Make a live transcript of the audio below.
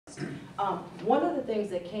One of the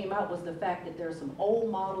things that came out was the fact that there are some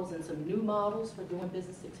old models and some new models for doing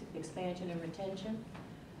business expansion and retention.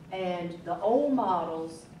 And the old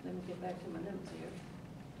models, let me get back to my notes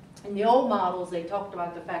here. In the old models, they talked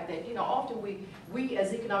about the fact that, you know, often we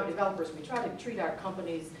as economic developers, we try to treat our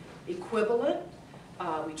companies equivalent.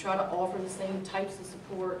 We try to offer the same types of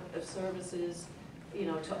support of services, you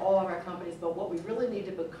know, to all of our companies. But what we really need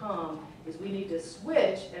to become is we need to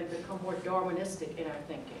switch and become more Darwinistic in our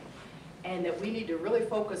thinking. And that we need to really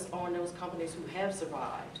focus on those companies who have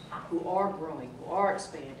survived, who are growing, who are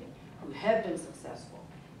expanding, who have been successful.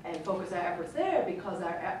 And focus our efforts there because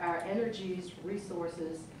our energies,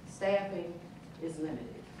 resources, staffing is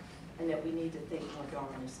limited, and that we need to think more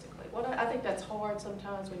Darwinistically. Well, I think that's hard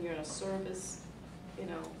sometimes when you're in a service, you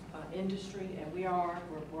know, industry, and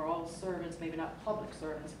we're all servants, maybe not public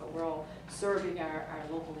servants, but we're all serving our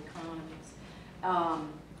local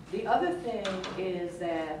economies. The other thing is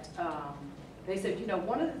that they said, you know,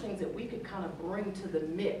 one of the things that we could kind of bring to the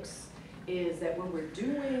mix is that when we're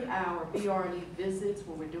doing our BR&E visits,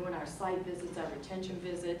 when we're doing our site visits, our retention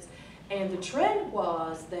visits, and the trend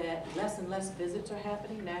was that less and less visits are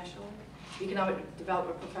happening nationally. Economic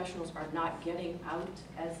development professionals are not getting out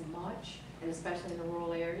as much, and especially in the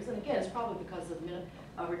rural areas. And again, it's probably because of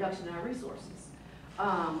a reduction in our resources.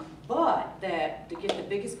 But that to get the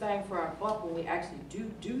biggest bang for our buck when we actually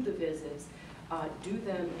do the visits, do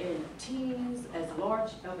them in teams, as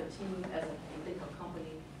large of a team as I think a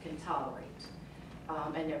company can tolerate.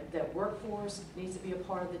 And that workforce needs to be a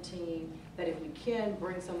part of the team, that if we can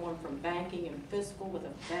bring someone from banking and fiscal with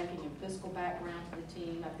a banking and fiscal background to the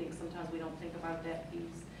team, I think sometimes we don't think about that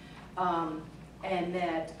piece. And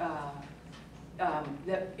that,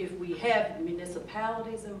 that if we have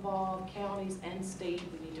municipalities involved, counties and state,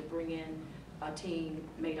 we need to bring in a team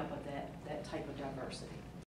made up of that type of diversity.